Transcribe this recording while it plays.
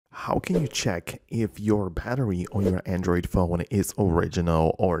How can you check if your battery on your Android phone is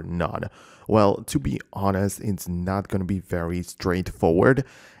original or not? Well, to be honest, it's not going to be very straightforward,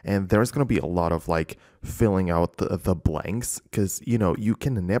 and there's going to be a lot of like filling out the blanks because you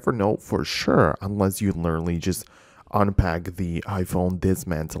can never know for sure unless you literally just unpack the iPhone,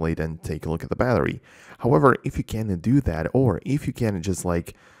 dismantle it, and take a look at the battery. However, if you can do that, or if you can just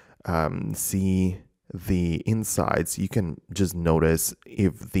like see the insides, you can just notice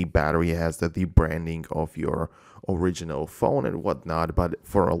if the battery has the branding of your original phone and whatnot. But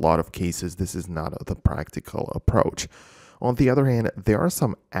for a lot of cases, this is not the practical approach. On the other hand, there are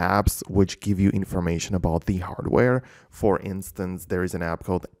some apps which give you information about the hardware. For instance, there is an app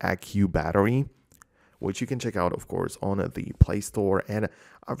called AccuBattery, which you can check out, of course, on the Play Store. And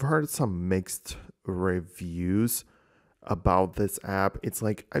I've heard some mixed reviews about this app. It's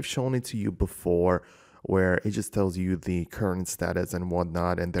like I've shown it to you before, where it just tells you the current status and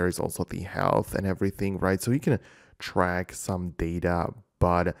whatnot, and there is also the health and everything, right? So you can track some data,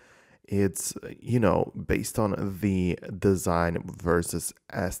 but it's based on the design versus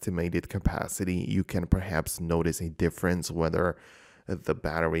estimated capacity. You can perhaps notice a difference whether the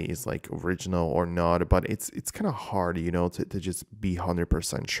battery is like original or not, but it's kind of hard to just be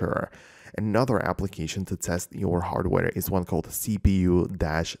 100% sure. Another application to test your hardware is one called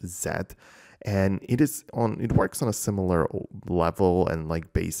CPU-Z, and it works on a similar level and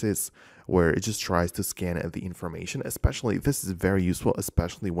like basis, where it just tries to scan the information. Especially, this is very useful,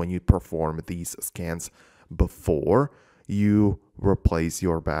 especially when you perform these scans before you replace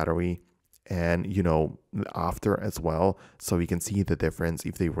your battery, and after as well, so you can see the difference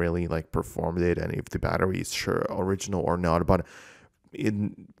if they really like performed it and if the battery is sure original or not. But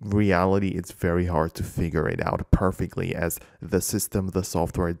in reality, it's very hard to figure it out perfectly, as the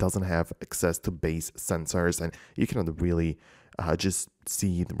software doesn't have access to base sensors, and you cannot really just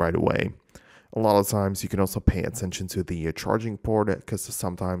see it right away. A lot of times you can also pay attention to the charging port, because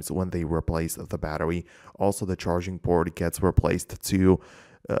sometimes when they replace the battery, also the charging port gets replaced too,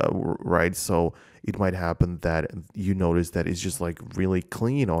 right? So it might happen that you notice that it's just like really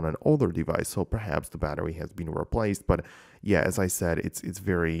clean on an older device, so perhaps the battery has been replaced. But yeah, as I said, it's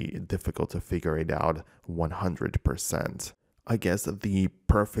very difficult to figure it out 100%. I guess the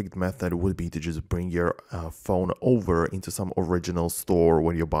perfect method would be to just bring your phone over into some original store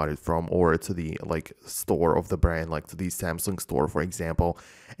where you bought it from, or to the like store of the brand, like to the Samsung store, for example,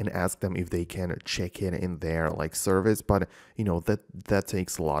 and ask them if they can check in their like service. But that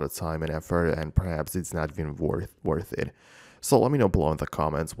takes a lot of time and effort, and perhaps it's not even worth it. So let me know below in the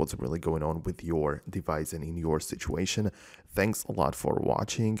comments what's really going on with your device and in your situation. Thanks a lot for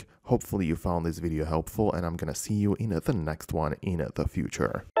watching. Hopefully you found this video helpful, and I'm gonna see you in the next one in the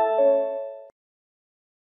future.